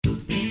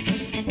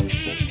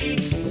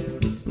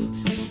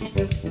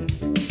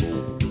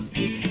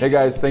Hey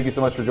guys, thank you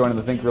so much for joining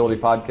the Think Realty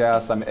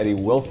podcast. I'm Eddie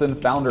Wilson,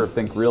 founder of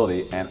Think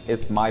Realty, and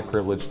it's my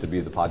privilege to be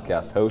the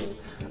podcast host.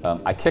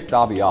 I kicked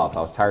Avi off.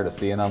 I was tired of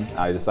seeing him.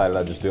 I decided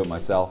I'd just do it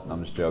myself.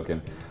 I'm just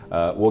joking.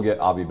 We'll get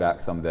Avi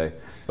back someday.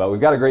 But we've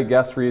got a great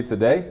guest for you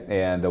today,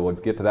 and we'll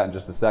get to that in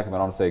just a second. But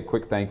I want to say a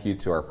quick thank you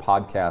to our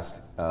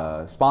podcast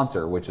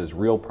sponsor, which is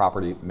Real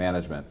Property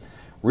Management.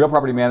 Real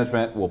Property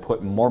Management will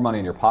put more money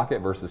in your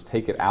pocket versus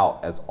take it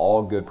out, as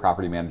all good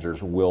property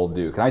managers will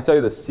do. Can I tell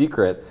you the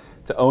secret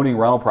to owning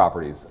rental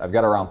properties? I've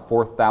got around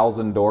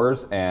 4,000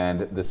 doors,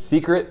 and the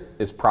secret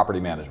is property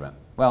management.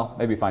 Well,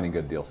 maybe finding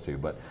good deals too,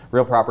 but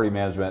Real Property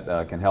Management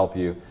can help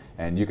you,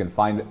 and you can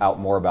find out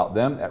more about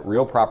them at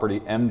Real Property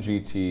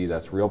MGT.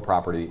 That's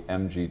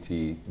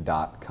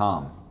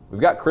realpropertymgt.com.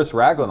 We've got Chris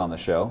Ragland on the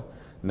show.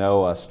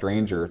 No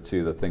stranger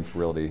to the Think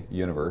Realty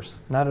universe.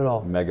 Not at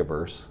all.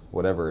 Megaverse,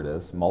 whatever it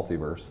is,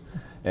 multiverse.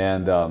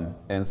 And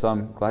so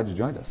I'm glad you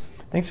joined us.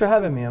 Thanks for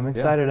having me. I'm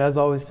excited as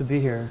always to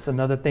be here. It's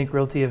another Think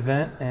Realty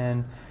event,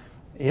 and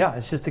yeah,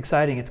 it's just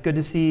exciting. It's good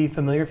to see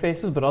familiar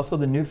faces, but also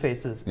the new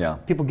faces. Yeah.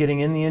 People getting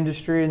in the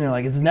industry and they're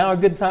like, is now a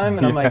good time?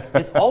 And I'm like,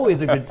 it's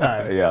always a good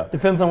time. Yeah.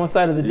 Depends on what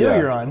side of the deal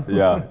you're on.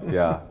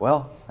 Yeah.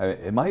 Well,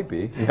 it might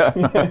be. Yeah.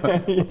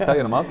 I'll tell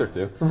you in a month or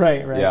two.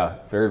 Right. Yeah,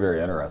 very,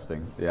 very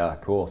interesting. Yeah,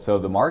 cool. So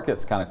the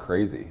market's kind of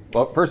crazy.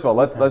 Well, first of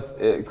all,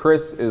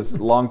 Chris is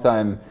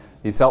longtime.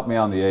 He's helped me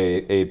on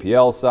the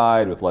APL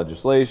side with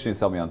legislation. He's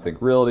helped me on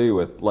Think Realty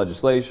with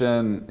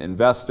legislation,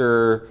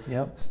 investor,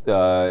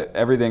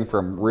 everything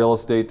from real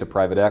estate to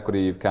private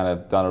equity. You've kind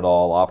of done it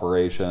all,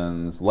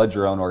 operations, led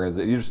your own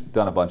organization. You've just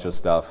done a bunch of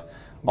stuff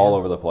all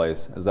over the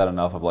place. Is that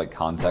enough of like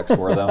context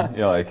for them?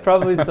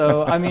 Probably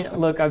so. I mean,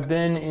 look, I've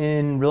been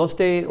in real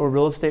estate or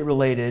real estate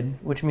related,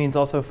 which means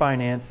also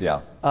finance,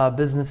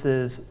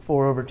 businesses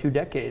for over 2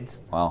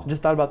 decades. Wow. I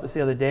just thought about this the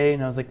other day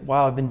and I was like,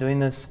 wow, I've been doing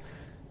this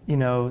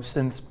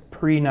since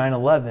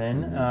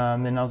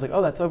pre-9/11, and I was like,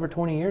 oh, that's over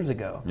 20 years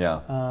ago.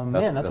 Yeah,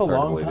 that's a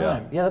long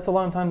time. Yeah, that's a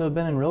long time to have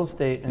been in real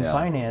estate and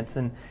finance.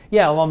 And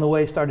along the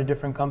way, started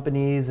different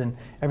companies and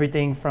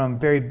everything from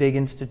very big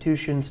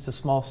institutions to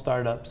small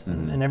startups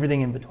and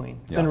everything in between.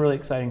 It's been a really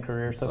exciting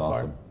career so far.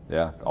 Awesome.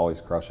 Yeah, always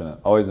crushing it.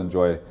 Always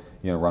enjoy,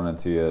 running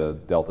into you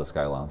at Delta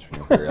Sky Lounge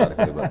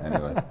periodically. But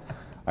anyways.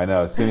 I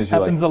know. As soon as you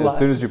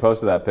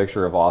posted that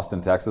picture of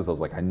Austin, Texas, I was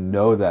like, I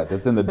know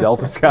that's in the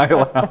Delta Sky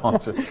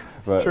Lounge.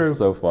 But true. It's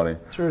so funny.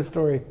 True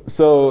story.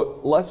 So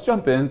let's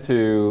jump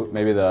into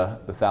maybe the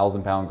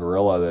 1,000-pound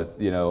gorilla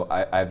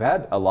that I've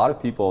had a lot of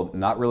people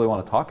not really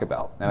want to talk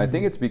about, and I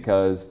think it's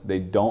because they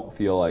don't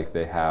feel like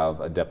they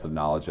have a depth of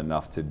knowledge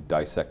enough to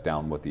dissect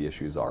down what the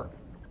issues are.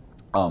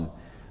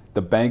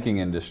 The banking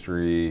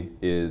industry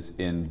is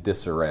in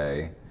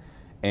disarray,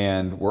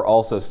 and we're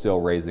also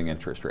still raising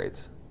interest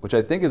rates, which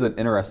I think is an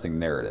interesting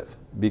narrative,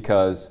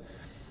 because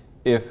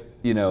if,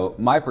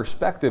 my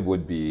perspective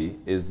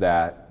is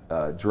that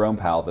Jerome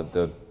Powell,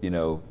 the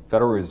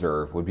Federal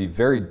Reserve, would be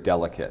very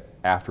delicate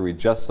after we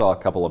just saw a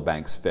couple of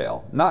banks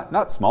fail.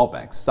 Not small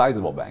banks,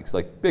 sizable banks,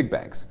 like big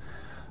banks,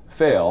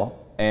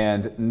 fail,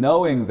 and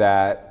knowing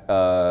that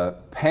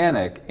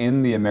panic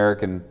in the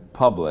American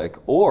public,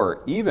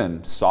 or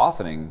even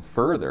softening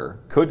further,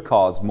 could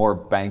cause more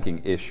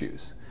banking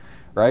issues,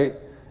 right?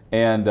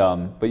 And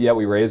but yet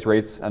we raise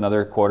rates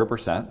another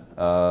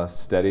 0.25%,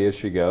 steady as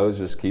she goes.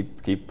 Just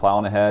keep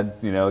plowing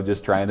ahead,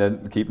 just trying to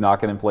keep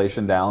knocking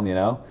inflation down,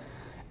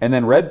 And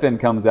then Redfin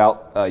comes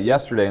out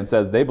yesterday and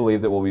says they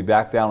believe that we'll be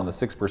back down in the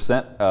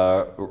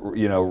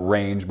 6%,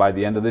 range by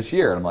the end of this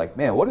year. And I'm like,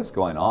 man, what is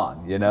going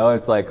on?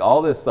 It's like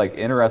all this like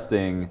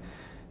interesting,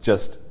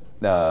 just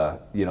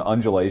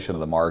undulation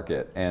of the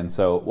market. And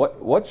so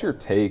what's your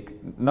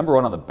take, number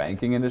one, on the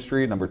banking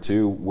industry, number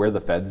two, where the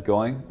Fed's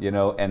going,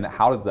 and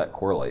how does that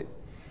correlate?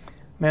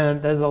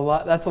 Man, that's a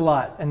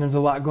lot, and there's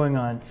a lot going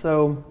on.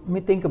 So let me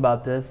think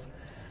about this.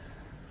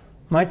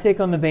 My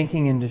take on the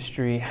banking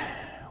industry,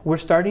 we're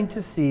starting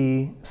to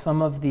see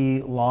some of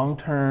the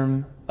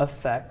long-term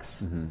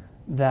effects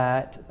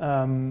that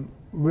to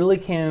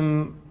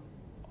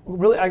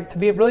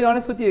be really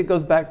honest with you, it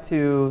goes back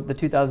to the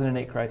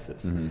 2008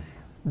 crisis.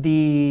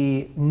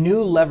 The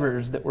new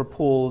levers that were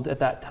pulled at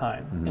that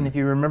time, and if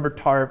you remember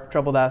TARP,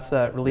 Troubled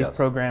Asset Relief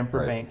Program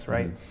for banks,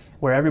 right?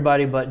 Where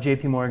everybody but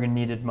JP Morgan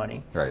needed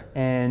money. Right.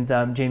 And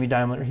Jamie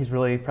Dimon, he's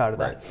really proud of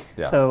that. Right.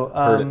 Yeah. So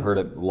heard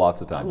it lots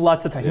of times.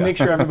 Lots of times. You make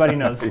sure everybody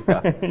knows.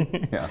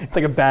 It's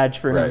like a badge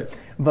for him.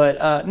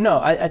 But no,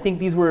 I think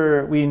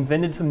we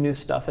invented some new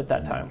stuff at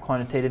that time,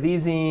 quantitative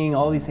easing,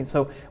 all these things.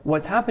 So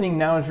what's happening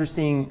now is we're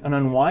seeing an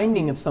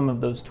unwinding of some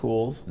of those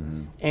tools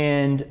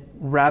and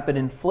rapid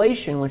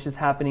inflation, which is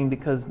happening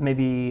because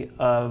maybe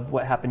of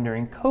what happened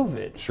during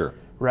COVID. Sure.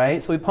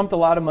 right? So we pumped a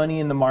lot of money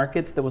in the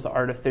markets that was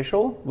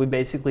artificial. We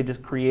basically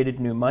just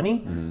created new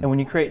money. And when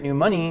you create new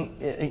money,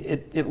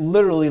 it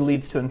literally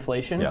leads to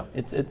inflation. Yeah.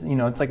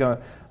 It's like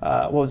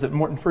what was it,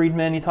 Morton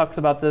Friedman, he talks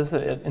about this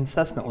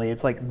incessantly.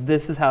 It's like,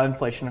 this is how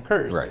inflation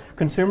occurs. Right.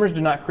 Consumers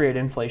do not create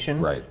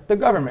inflation. Right. The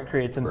government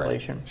creates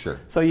inflation. Right. Sure.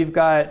 So you've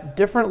got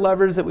different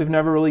levers that we've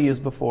never really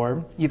used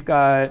before. You've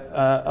got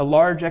a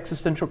large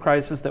existential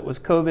crisis that was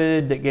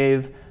COVID that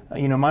gave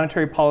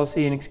monetary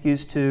policy an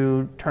excuse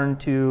to turn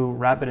to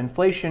rapid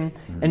inflation,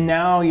 and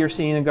now you're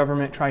seeing the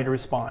government trying to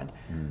respond.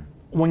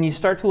 When you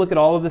start to look at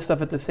all of this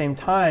stuff at the same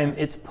time,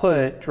 it's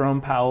put Jerome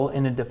Powell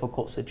in a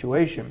difficult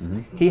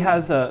situation. He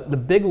has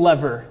the big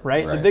lever,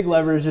 right? The big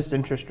lever is just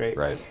interest rate.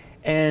 Right.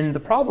 And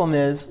the problem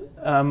is,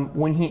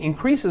 when he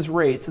increases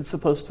rates, it's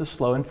supposed to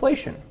slow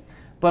inflation.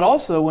 But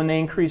also, when they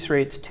increase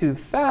rates too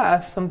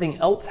fast, something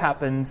else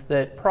happens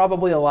that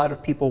probably a lot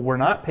of people were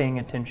not paying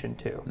attention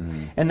to.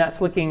 And that's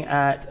looking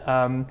at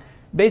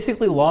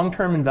basically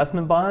long-term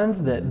investment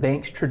bonds that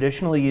banks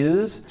traditionally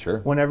use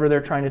whenever they're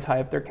trying to tie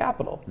up their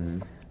capital.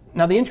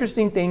 Now, the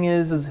interesting thing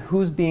is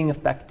who's being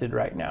affected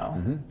right now.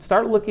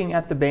 Start looking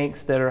at the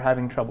banks that are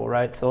having trouble,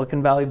 right?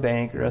 Silicon Valley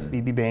Bank or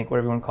SVB Bank,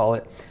 whatever you want to call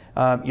it.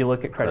 You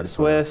look at Credit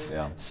Suisse,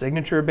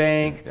 Signature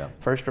Bank,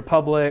 First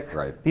Republic.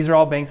 These are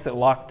all banks that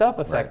locked up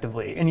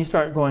effectively. And you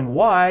start going,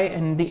 why?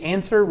 And the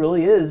answer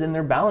really is in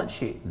their balance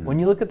sheet. When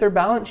you look at their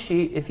balance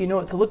sheet, if you know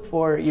what to look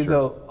for, you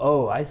go,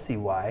 oh, I see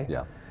why.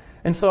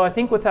 And so I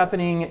think what's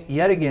happening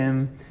yet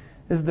again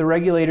is the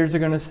regulators are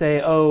going to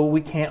say, oh,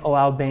 we can't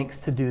allow banks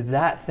to do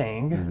that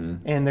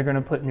thing, and they're going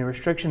to put new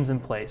restrictions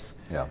in place,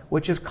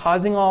 which is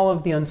causing all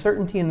of the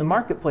uncertainty in the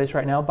marketplace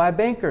right now by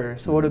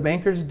bankers. So what do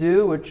bankers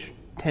do, which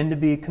tend to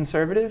be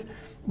conservative?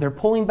 They're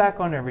pulling back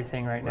on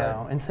everything right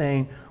now and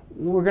saying,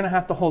 we're going to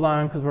have to hold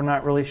on because we're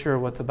not really sure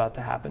what's about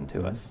to happen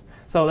to us.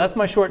 So that's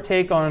my short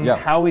take on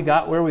how we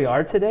got where we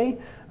are today.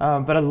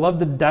 But I'd love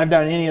to dive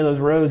down any of those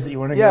roads that you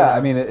want to go down.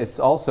 I mean, it's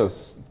also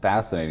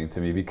fascinating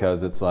to me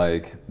because it's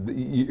like,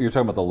 you're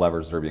talking about the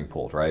levers that are being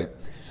pulled, right?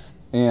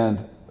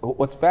 And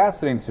what's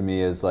fascinating to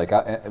me is like,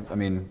 I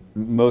mean,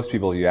 most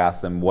people, you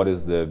ask them, what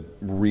is the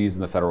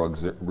reason the Federal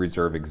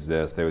Reserve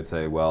exists? They would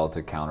say, well,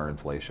 to counter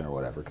inflation or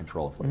whatever,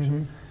 control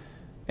inflation.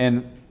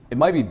 And it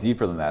might be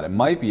deeper than that. It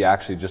might be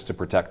actually just to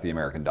protect the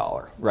American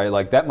dollar, right?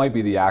 Like that might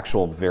be the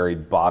actual very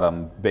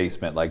bottom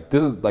basement. Like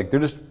this is like, they're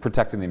just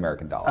protecting the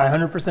American dollar. I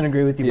 100%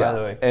 agree with you, by the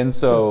way. And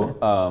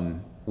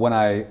so when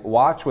I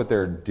watch what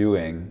they're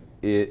doing,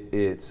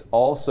 it's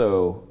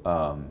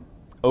also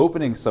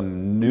opening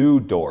some new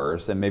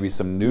doors and maybe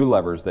some new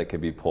levers that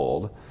could be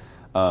pulled.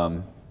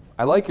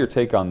 I like your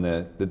take on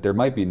that there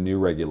might be new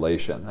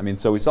regulation. I mean,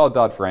 so we saw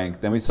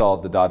Dodd-Frank, then we saw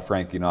the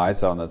Dodd-Frank, I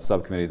sat on the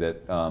subcommittee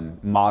that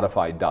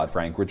modified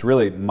Dodd-Frank, which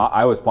really,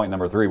 I was point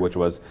number 3, which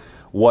was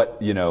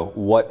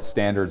what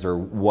standards or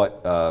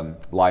what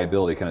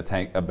liability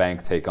can a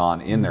bank take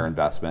on in their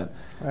investment.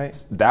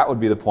 That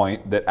would be the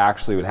point that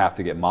actually would have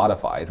to get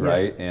modified,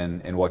 right?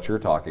 In what you're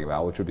talking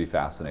about, which would be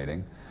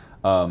fascinating.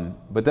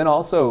 But then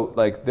also,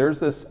 like, there's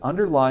this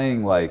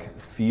underlying like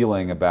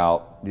feeling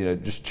about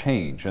just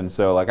change, and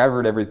so like I've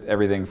heard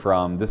everything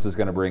from this is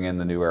going to bring in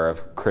the new era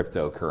of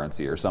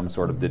cryptocurrency or some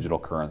sort of digital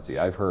currency.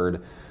 I've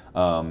heard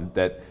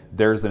that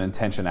there's an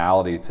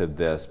intentionality to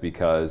this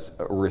because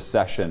a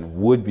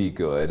recession would be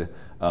good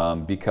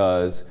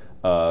because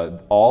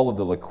all of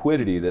the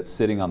liquidity that's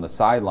sitting on the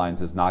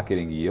sidelines is not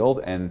getting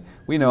yield, and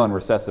we know in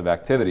recessive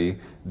activity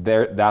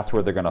that's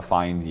where they're going to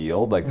find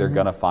yield. Like they're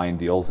going to find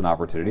deals and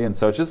opportunity, and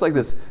so it's just like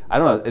this. I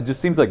don't know. It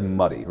just seems like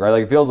muddy, right?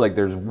 Like it feels like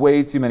there's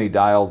way too many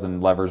dials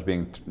and levers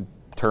being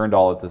turned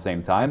all at the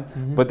same time.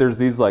 But there's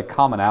these like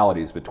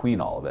commonalities between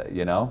all of it,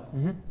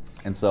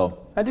 And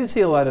so I do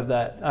see a lot of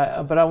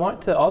that, but I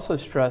want to also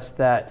stress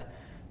that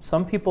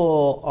some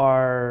people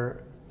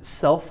are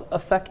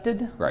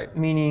self-affected,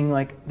 meaning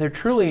like they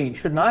truly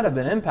should not have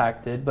been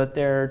impacted, but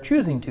they're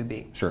choosing to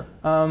be.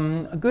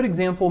 A good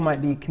example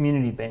might be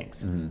community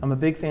banks. I'm a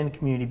big fan of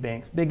community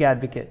banks, big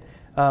advocate.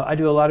 I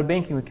do a lot of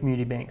banking with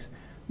community banks.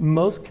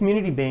 Most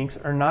community banks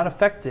are not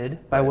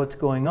affected by what's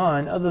going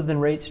on, other than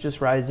rates just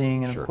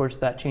rising, and of course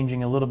that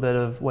changing a little bit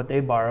of what they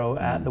borrow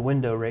at the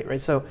window rate, right?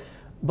 So,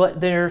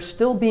 but they're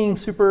still being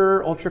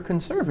super ultra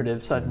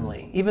conservative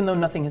suddenly, even though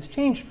nothing has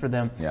changed for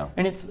them.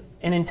 And it's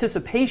an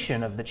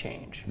anticipation of the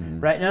change,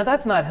 right? Now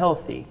that's not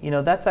healthy.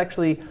 That's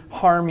actually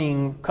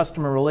harming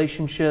customer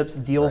relationships,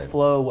 deal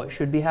flow, what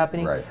should be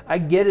happening. I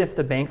get it if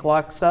the bank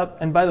locks up.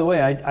 And by the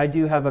way, I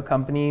do have a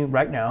company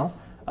right now.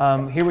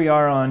 Here we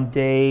are on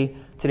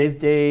today's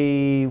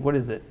day, what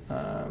is it?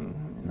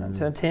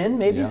 10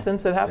 maybe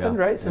since it happened,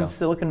 right? Since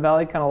Silicon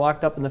Valley kind of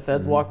locked up and the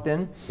feds walked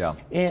in.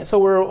 And so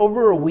we're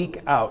over a week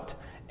out.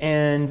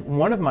 And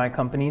one of my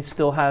companies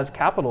still has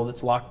capital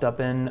that's locked up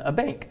in a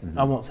bank.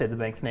 I won't say the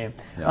bank's name,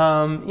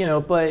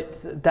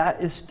 but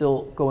that is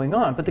still going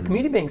on. But the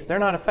community banks, they're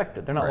not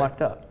affected. They're not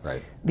locked up.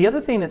 The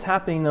other thing that's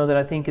happening, though, that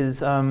I think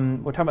is, we're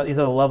talking about these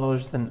other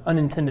levels and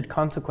unintended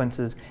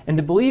consequences. And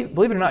to believe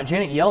it or not,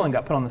 Janet Yellen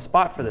got put on the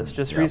spot for this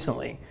just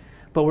recently.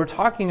 But we're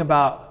talking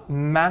about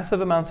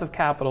massive amounts of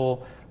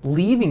capital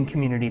leaving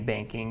community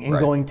banking and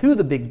going to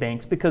the big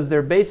banks because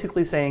they're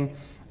basically saying,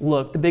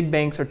 look, the big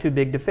banks are too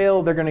big to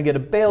fail. They're going to get a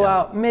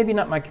bailout. Maybe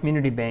not my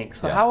community bank.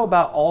 So how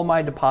about all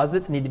my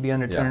deposits need to be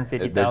under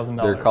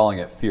 $250,000? They're calling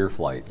it fear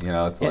flight.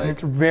 It's like,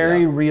 it's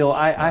very real.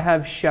 I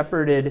have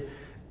shepherded,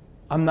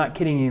 I'm not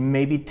kidding you,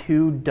 maybe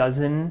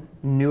 24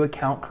 new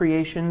account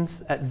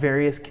creations at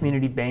various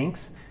community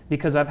banks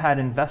because I've had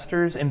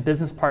investors and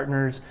business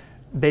partners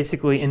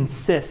basically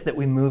insist that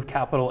we move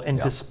capital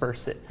and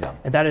disperse it.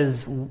 And that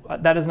is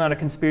not a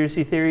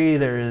conspiracy theory.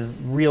 There is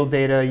real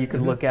data. You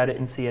could look at it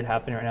and see it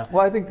happening right now.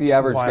 Well, I think the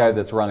average guy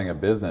that's running a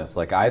business,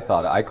 like I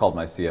called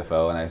my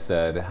CFO and I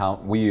said,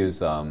 we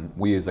use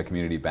a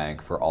community bank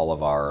for all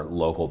of our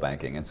local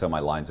banking, and so my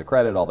lines of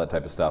credit, all that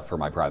type of stuff for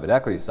my private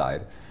equity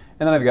side,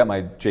 and then I've got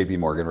my JP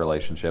Morgan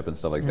relationship and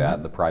stuff like that,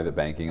 and the private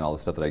banking and all the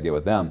stuff that I get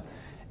with them.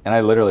 And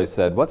I literally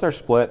said, what's our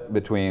split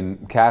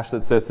between cash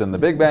that sits in the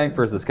big bank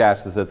versus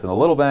cash that sits in the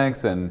little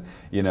banks? And,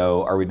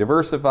 are we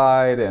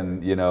diversified?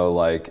 And,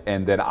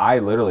 and then I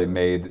literally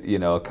made,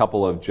 a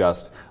couple of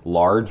just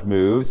large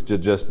moves to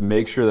just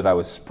make sure that I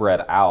was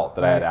spread out,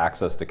 that I had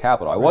access to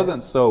capital. I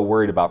wasn't so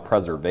worried about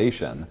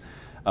preservation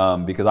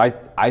because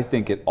I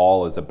think it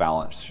all is a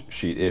balance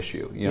sheet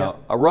issue.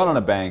 A run on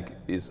a bank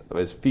is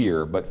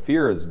fear, but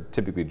fear is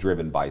typically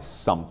driven by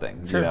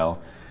something,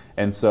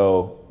 And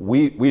so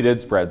we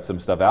did spread some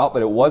stuff out,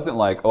 but it wasn't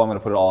like, I'm going to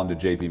put it all into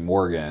JP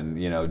Morgan,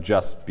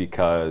 just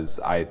because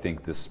I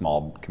think this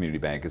small community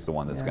bank is the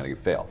one that's going to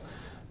fail.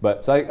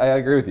 But so I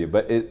agree with you,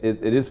 but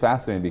it is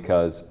fascinating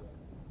because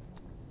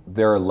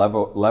there are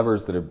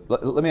levers that are,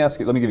 let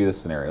me give you this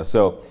scenario.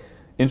 So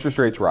interest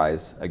rates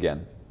rise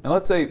again. And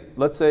let's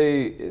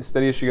say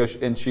steady as she goes,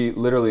 and she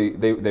literally,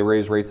 they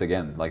raise rates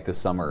again, like this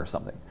summer or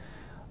something.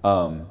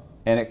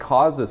 And it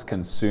causes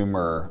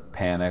consumer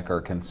panic or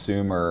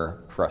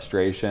consumer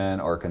frustration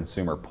or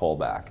consumer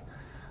pullback.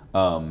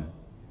 And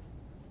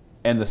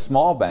the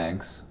small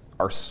banks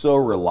are so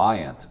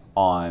reliant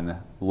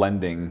on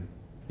lending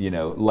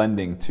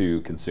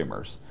to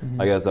consumers.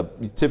 Like that's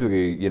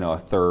typically a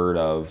third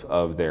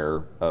of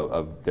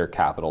their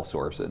capital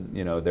source, and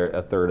they're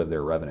a third of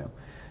their revenue,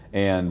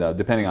 and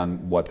depending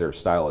on what their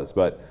style is.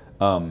 But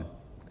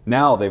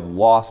now they've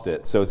lost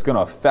it, so it's going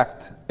to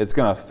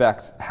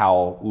affect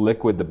how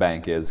liquid the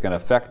bank is. It's going to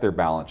affect their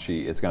balance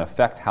sheet. It's going to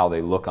affect how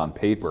they look on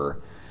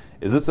paper.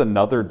 Is this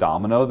another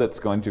domino that's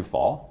going to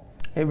fall?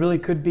 It really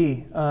could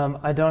be.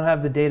 I don't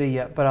have the data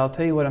yet, but I'll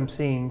tell you what I'm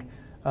seeing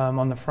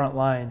on the front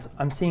lines.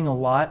 I'm seeing a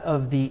lot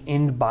of the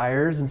end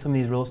buyers in some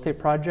of these real estate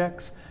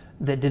projects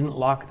that didn't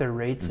lock their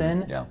rates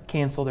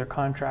cancel their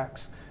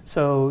contracts.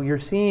 So you're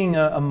seeing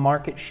a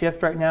market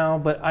shift right now,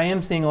 but I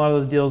am seeing a lot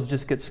of those deals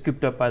just get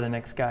scooped up by the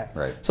next guy.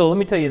 Right. So let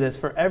me tell you this,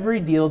 for every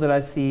deal that I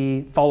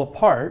see fall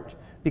apart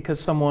because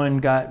someone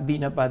got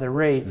beaten up by the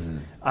rates,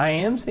 I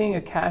am seeing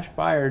a cash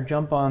buyer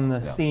jump on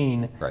the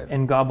scene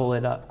and gobble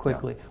it up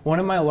quickly. One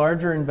of my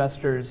larger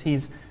investors,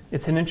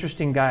 it's an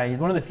interesting guy. He's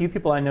one of the few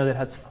people I know that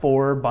has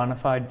 4 bona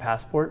fide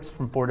passports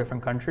from 4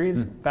 different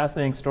countries.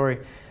 Fascinating story.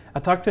 I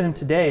talked to him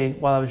today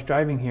while I was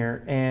driving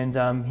here, and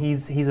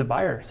he's a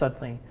buyer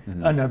suddenly,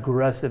 an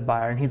aggressive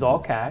buyer, and he's all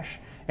cash.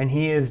 And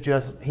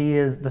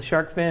the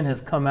shark fin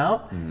has come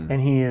out, and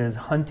he is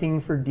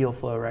hunting for deal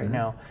flow right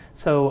now.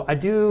 So I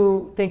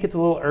do think it's a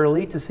little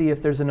early to see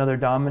if there's another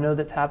domino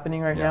that's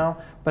happening right now,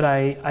 but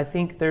I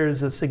think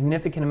there's a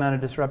significant amount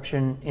of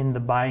disruption in the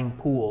buying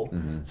pool.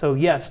 So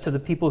yes, to the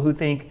people who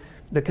think,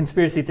 the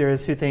conspiracy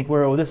theorists who think,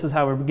 well, this is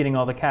how we're getting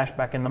all the cash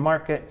back in the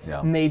market,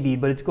 maybe,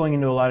 but it's going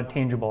into a lot of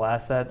tangible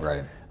assets.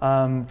 Right.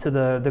 To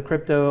the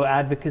crypto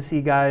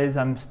advocacy guys,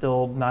 I'm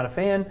still not a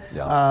fan.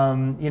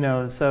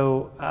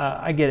 So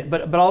I get it.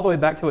 But all the way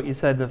back to what you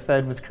said, the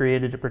Fed was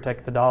created to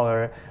protect the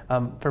dollar,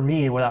 for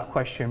me, without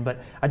question.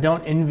 But I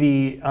don't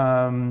envy,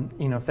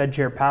 Fed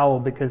Chair Powell,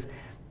 because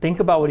think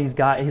about what he's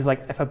got. He's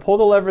like, if I pull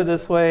the lever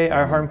this way,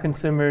 I harm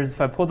consumers. If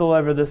I pull the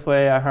lever this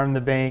way, I harm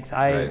the banks.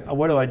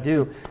 What do I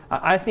do?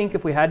 I think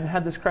if we hadn't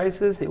had this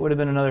crisis, it would have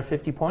been another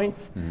 50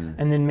 points.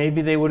 And then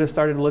maybe they would have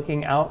started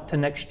looking out to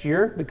next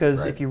year,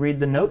 because if you read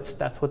the notes,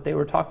 that's what they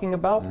were talking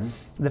about.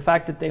 The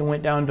fact that they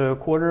went down to a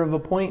quarter of a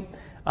point,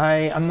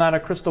 I'm not a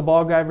crystal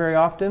ball guy very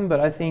often,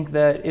 but I think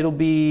that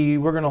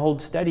we're going to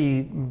hold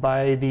steady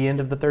by the end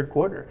of the third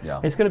quarter.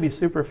 It's going to be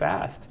super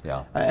fast.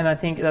 And I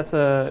think that's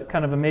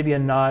maybe a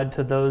nod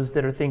to those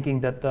that are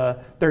thinking that the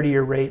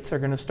 30-year rates are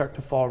going to start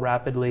to fall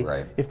rapidly.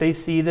 If they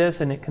see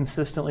this and it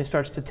consistently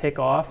starts to tick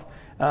off,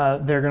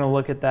 they're going to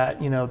look at that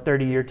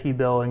 30-year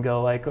T-bill and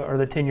go or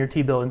the 10-year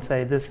T-bill and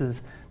say, this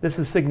is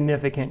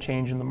significant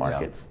change in the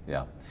markets.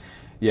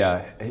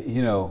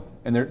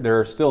 And there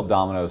are still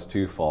dominoes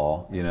to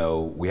fall.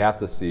 We have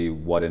to see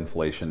what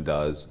inflation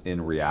does in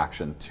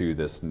reaction to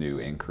this new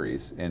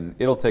increase. And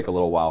it'll take a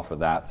little while for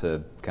that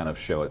to kind of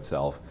show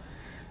itself.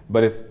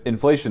 But if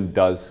inflation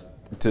does,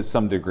 to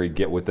some degree,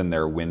 get within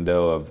their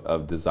window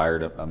of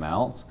desired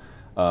amounts,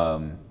 it's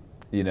going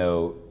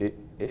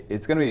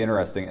to be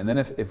interesting. And then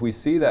if we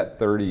see that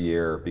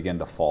 30-year begin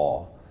to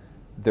fall,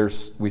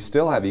 we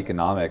still have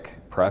economic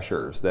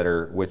pressures that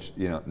are, which,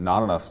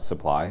 not enough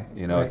supply.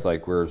 Right. It's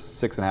like we're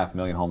 6.5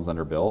 million homes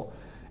underbuilt,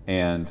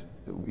 and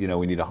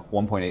we need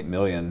 1.8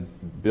 million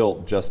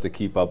built just to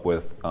keep up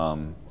with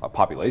a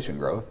population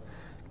growth.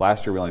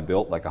 Last year we only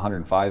built like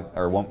 105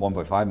 or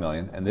 1.5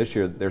 million, and this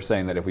year they're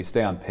saying that if we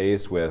stay on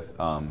pace with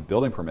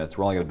building permits,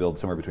 we're only going to build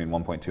somewhere between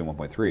 1.2 and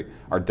 1.3.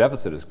 Our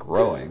deficit is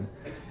growing,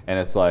 and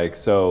it's like,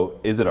 so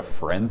is it a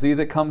frenzy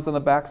that comes on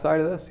the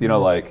backside of this?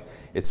 Like,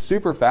 it's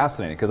super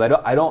fascinating because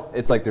I don't.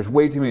 It's like there's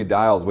way too many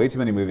dials, way too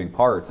many moving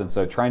parts, and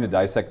so trying to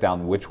dissect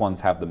down which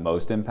ones have the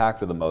most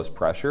impact or the most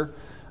pressure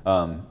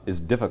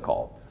is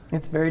difficult.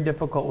 It's very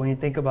difficult when you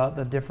think about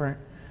the different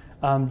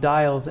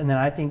dials, and then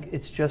I think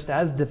it's just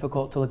as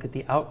difficult to look at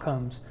the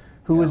outcomes.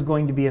 Who is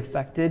going to be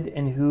affected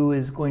and who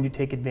is going to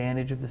take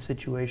advantage of the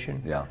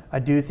situation? Yeah. I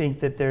do think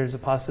that there's a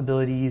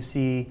possibility you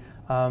see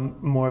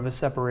more of a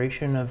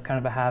separation of kind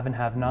of a have and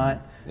have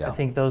not. Yeah. I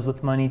think those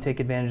with money take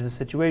advantage of the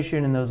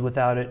situation, and those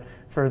without it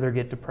further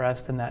get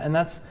depressed. And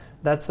that's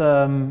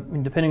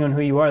depending on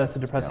who you are, that's a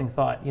depressing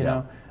thought. You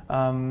know.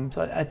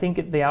 So I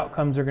think the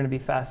outcomes are going to be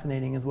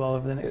fascinating as well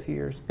over the next few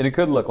years. And it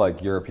could look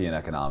like European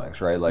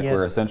economics, right? Like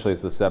where essentially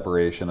it's the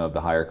separation of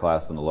the higher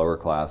class and the lower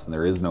class, and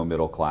there is no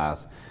middle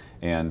class.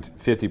 And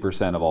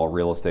 50% of all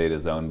real estate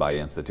is owned by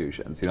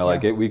institutions.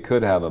 We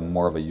could have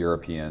more of a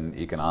European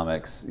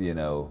economics,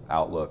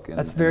 outlook.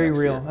 That's very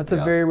real. That's a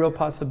very real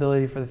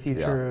possibility for the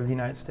future of the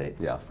United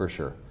States. Yeah, for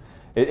sure.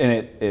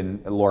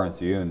 And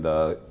Lawrence Yun,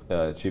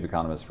 the chief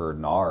economist for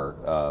NAR,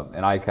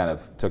 and I kind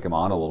of took him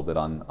on a little bit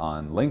on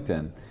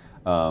LinkedIn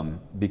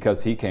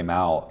because he came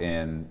out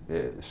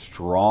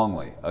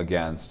strongly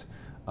against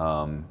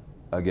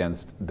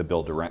the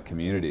build-to-rent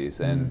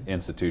communities and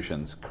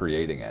institutions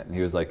creating it. And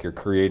he was like, you're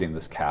creating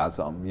this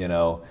chasm,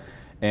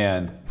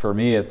 And for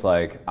me, it's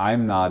like, I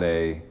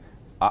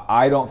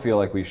don't feel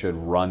like we should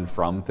run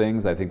from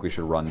things. I think we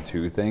should run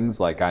to things.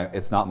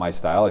 It's not my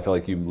style. I feel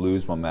like you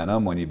lose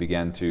momentum when you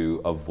begin to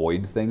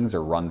avoid things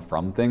or run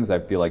from things. I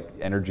feel like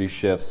energy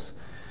shifts,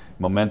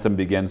 momentum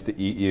begins to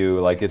eat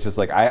you. It's just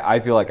like, I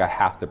feel like I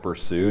have to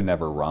pursue,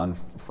 never run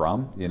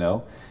from,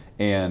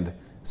 And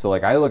so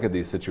I look at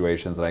these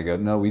situations and I go,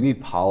 no, we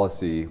need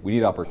policy, we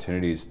need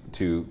opportunities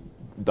to,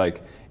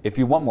 if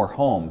you want more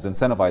homes,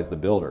 incentivize the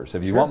builders.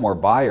 If you want more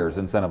buyers,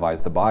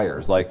 incentivize the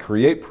buyers.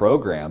 Create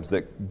programs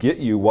that get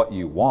you what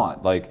you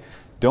want.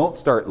 Don't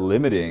start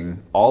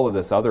limiting all of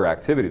this other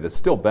activity that's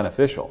still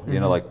beneficial.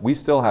 We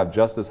still have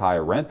just as high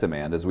a rent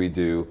demand as we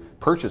do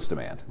purchase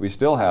demand. We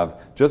still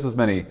have just as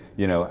many,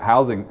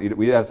 housing.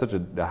 We have such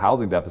a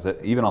housing deficit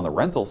even on the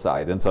rental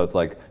side, and so it's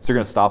like, so you're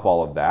going to stop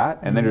all of that,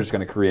 and then you're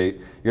going to create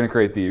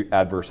the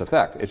adverse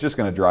effect. It's just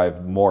going to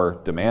drive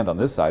more demand on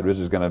this side, which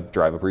is going to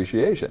drive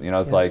appreciation.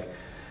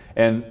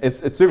 And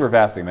it's super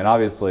fascinating. I mean,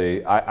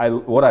 obviously,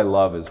 what I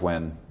love is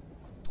when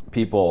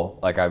people,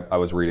 I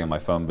was reading on my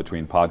phone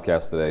between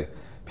podcasts today,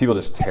 people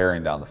just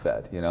tearing down the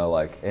Fed,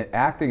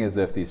 acting as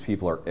if these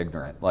people are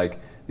ignorant.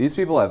 These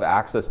people have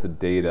access to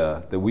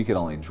data that we could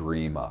only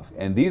dream of.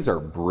 And these are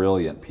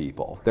brilliant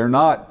people. They're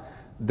not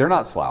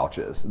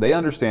slouches. They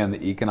understand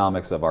the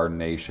economics of our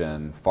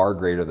nation far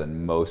greater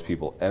than most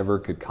people ever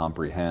could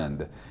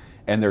comprehend.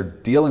 And they're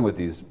dealing with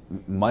these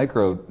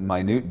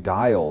minute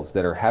dials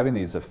that are having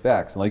these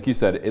effects. And like you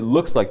said, it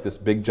looks like this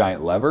big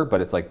giant lever, but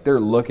it's like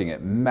they're looking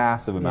at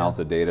massive amounts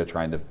of data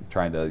trying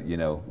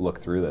to look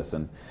through this.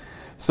 And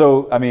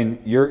so, I mean,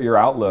 your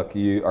outlook,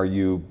 are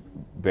you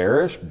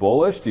bearish,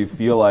 bullish? Do you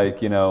feel like,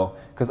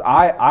 because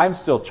I'm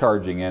still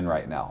charging in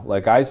right now.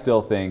 I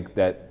still think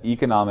that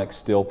economics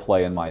still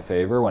play in my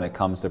favor when it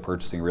comes to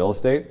purchasing real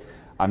estate.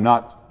 I'm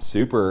not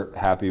super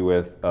happy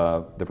with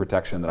the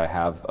protection that I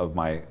have of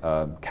my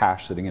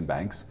cash sitting in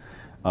banks,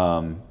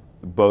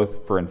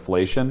 both for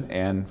inflation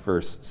and for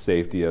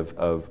safety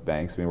of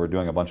banks. I mean, we're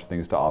doing a bunch of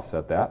things to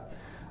offset that.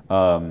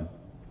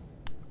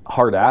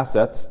 Hard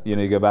assets,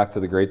 you go back to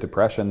the Great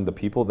Depression, the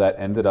people that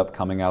ended up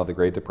coming out of the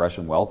Great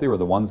Depression wealthy were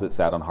the ones that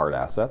sat on hard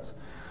assets,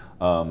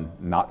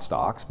 not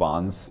stocks,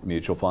 bonds,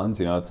 mutual funds,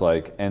 it's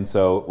like, and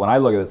so when I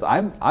look at this,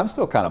 I'm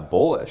still kind of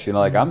bullish,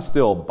 I'm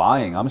still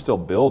buying, I'm still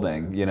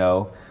building,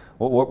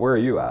 where are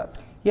you at?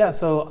 Yeah,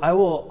 so I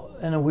will,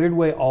 in a weird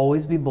way,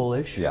 always be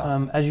bullish.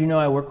 Yeah. As you know,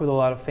 I work with a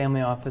lot of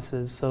family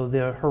offices, so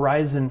the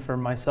horizon for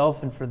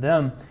myself and for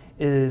them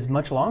is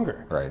much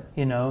longer. Right.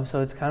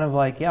 So it's kind of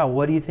like,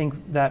 what do you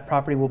think that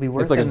property will be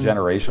worth? It's like a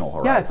generational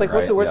horizon. Yeah, it's like,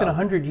 what's it worth in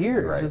 100 100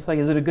 years? Right. It's like,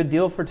 is it a good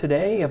deal for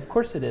today? Of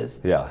course it is.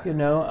 Yeah.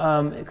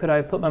 Could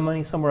I put my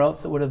money somewhere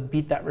else that would have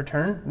beat that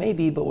return?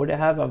 Maybe, but would it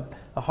have a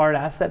hard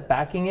asset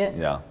backing it?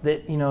 Yeah.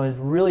 That is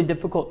really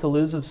difficult to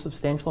lose a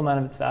substantial amount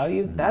of its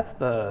value. Mm-hmm. That's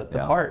the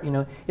part.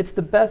 It's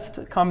the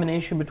best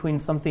combination between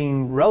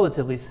something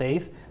relatively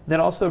safe that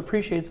also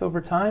appreciates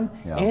over time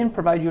and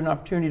provides you an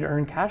opportunity to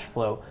earn cash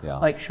flow.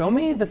 Yeah. Show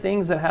me the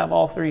things that have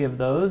all three of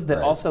those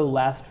that also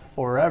last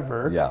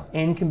forever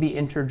and can be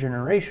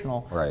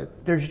intergenerational. Right.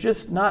 There's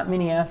just not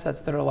many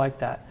assets that are like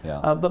that.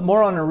 Yeah. But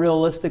more on a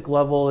realistic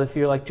level, if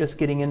you're like just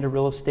getting into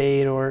real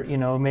estate, or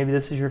maybe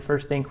this is your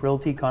first Think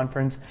Realty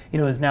conference,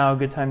 is now a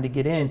good time to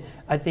get in.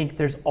 I think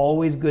there's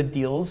always good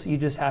deals. You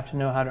just have to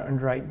know how to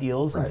underwrite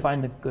deals and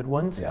find the good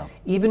ones. Yeah.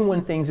 Even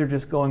when things are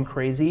just going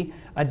crazy,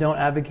 I don't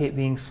advocate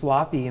being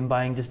sloppy and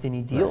buying just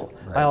any deal.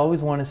 Right. I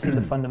always want to see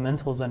the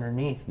fundamentals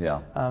underneath. Yeah.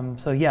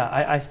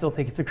 I still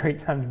think it's a great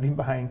time to be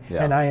buying,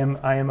 and I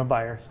am a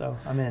buyer, so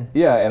I'm in.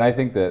 Yeah, and I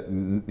think that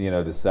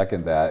to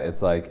second that,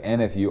 it's like,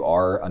 and if you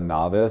are a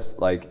novice,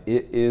 like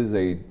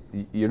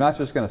you're not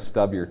just going to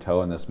stub your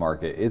toe in this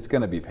market. It's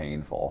going to be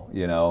painful.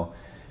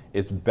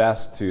 It's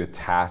best to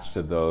attach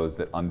to those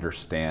that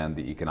understand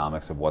the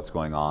economics of what's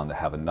going on, that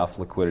have enough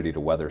liquidity to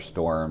weather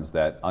storms,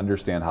 that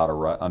understand how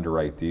to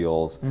underwrite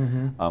deals.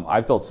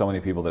 I've told so many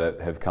people that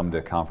have come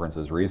to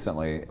conferences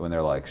recently when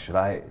they're like,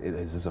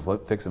 is this a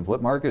fix and flip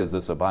market? Is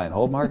this a buy and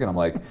hold market? I'm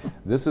like,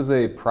 this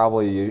is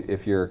probably,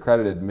 if you're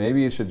accredited,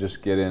 maybe you should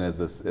just get in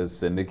as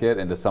syndicate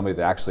and to somebody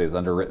that actually has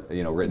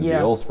written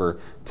deals for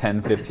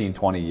 10, 15,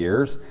 20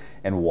 years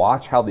and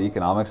watch how the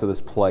economics of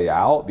this play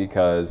out,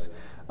 because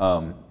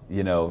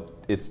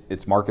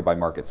it's market by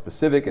market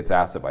specific, it's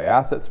asset by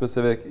asset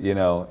specific,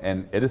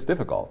 and it is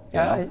difficult.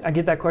 I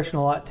get that question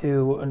a lot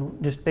too,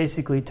 and just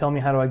basically tell me,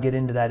 how do I get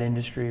into that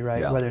industry,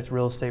 right? Yeah. Whether it's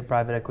real estate,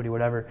 private equity,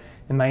 whatever.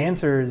 And my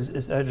answer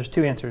is there's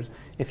two answers.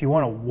 If you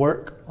want to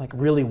work, like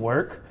really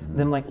work,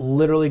 then like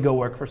literally go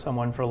work for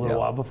someone for a little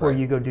while before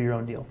you go do your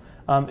own deal.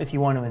 If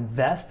you want to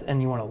invest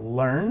and you want to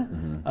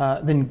learn,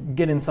 then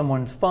get in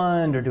someone's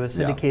fund or do a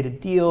syndicated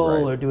deal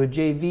or do a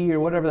JV or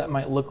whatever that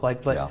might look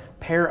like. But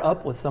pair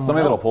up with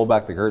somebody that'll pull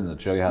back the curtains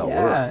and show you how it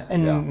works.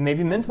 And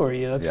maybe mentor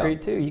you. That's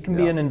great too. You can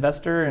be an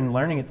investor and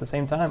learning at the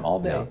same time all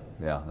day.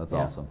 Yeah, that's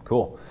awesome.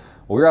 Cool.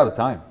 Well, we're out of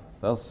time.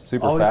 That was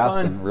super Always fast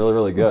fun. and really,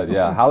 really good.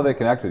 Yeah. How do they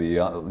connect with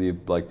you? Are you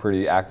like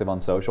pretty active on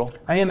social?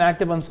 I am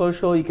active on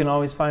social. You can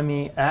always find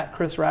me at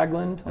Chris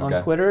Ragland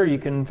on Twitter. You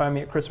can find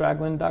me at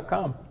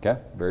chrisragland.com. Okay,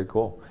 very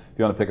cool. If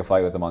you want to pick a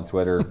fight with him on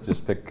Twitter,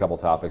 just pick a couple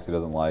topics he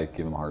doesn't like,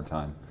 give him a hard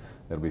time.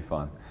 It'll be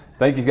fun.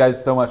 Thank you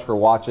guys so much for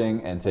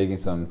watching and taking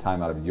some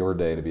time out of your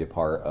day to be a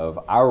part of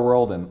our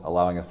world and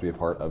allowing us to be a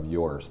part of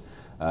yours.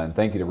 And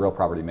thank you to Real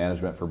Property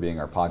Management for being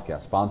our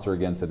podcast sponsor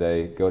again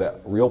today. Go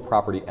to Real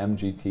Property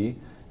MGT,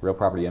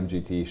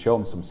 show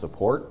them some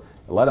support.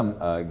 Let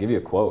them give you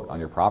a quote on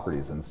your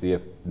properties and see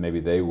if maybe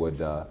they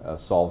would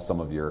solve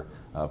some of your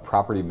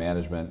property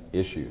management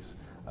issues.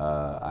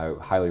 I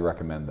highly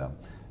recommend them.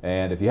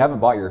 And if you haven't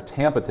bought your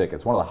Tampa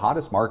tickets, one of the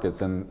hottest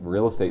markets in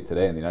real estate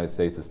today in the United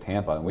States is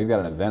Tampa. And we've got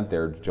an event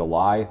there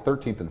July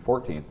 13th and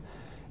 14th.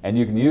 And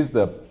you can use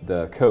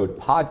the code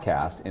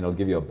podcast and it'll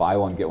give you a buy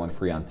one, get one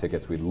free on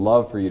tickets. We'd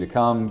love for you to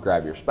come,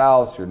 grab your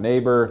spouse, your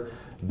neighbor,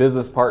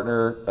 business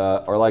partner,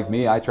 or like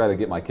me, I try to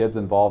get my kids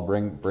involved,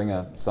 bring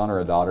a son or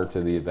a daughter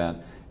to the event.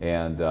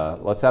 And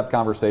let's have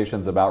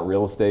conversations about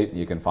real estate.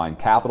 You can find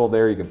capital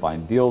there, you can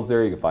find deals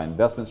there, you can find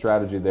investment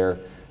strategy there.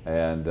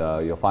 And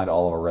you'll find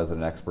all of our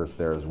resident experts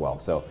there as well.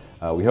 So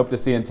we hope to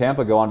see you in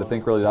Tampa. Go on to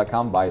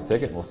thinkrealty.com, buy a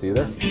ticket, and we'll see you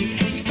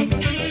there.